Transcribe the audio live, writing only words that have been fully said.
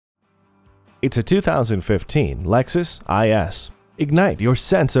It's a 2015 Lexus IS. Ignite your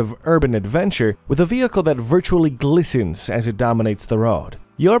sense of urban adventure with a vehicle that virtually glistens as it dominates the road.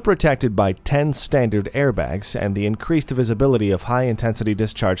 You're protected by 10 standard airbags and the increased visibility of high-intensity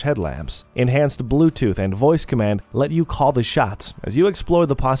discharge headlamps. Enhanced Bluetooth and voice command let you call the shots as you explore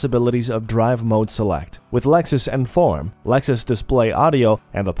the possibilities of Drive Mode Select. With Lexus Inform, Lexus Display Audio,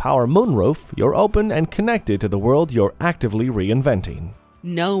 and the Power Moonroof, you're open and connected to the world you're actively reinventing.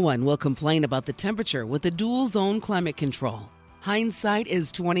 No one will complain about the temperature with the dual-zone climate control. Hindsight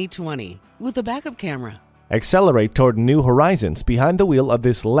is 20/20 with a backup camera. Accelerate toward new horizons behind the wheel of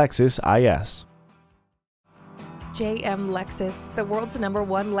this Lexus IS. JM Lexus, the world's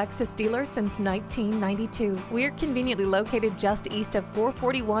 #1 Lexus dealer since 1992. We're conveniently located just east of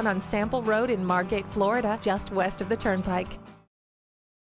 441 on Sample Road in Margate, Florida, just west of the Turnpike.